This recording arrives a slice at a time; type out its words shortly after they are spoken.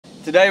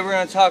Today we're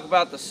going to talk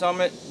about the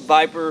Summit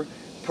Viper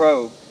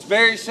Pro. It's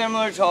very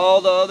similar to all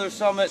the other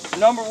Summits.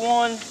 Number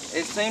one,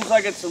 it seems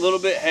like it's a little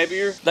bit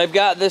heavier. They've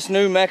got this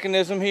new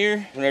mechanism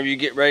here. Whenever you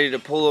get ready to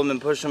pull them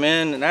and push them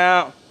in and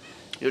out,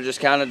 you'll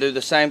just kind of do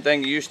the same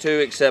thing you used to,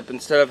 except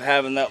instead of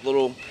having that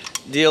little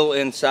deal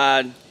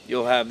inside,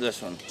 you'll have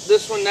this one.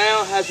 This one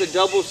now has a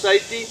double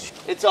safety.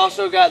 It's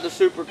also got the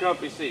super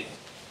comfy seat.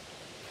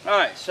 All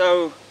right,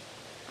 so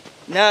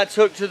now it's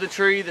hooked to the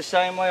tree the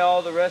same way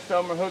all the rest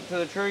of them are hooked to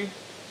the tree.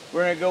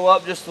 We're gonna go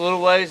up just a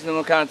little ways and then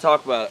we'll kind of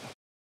talk about it.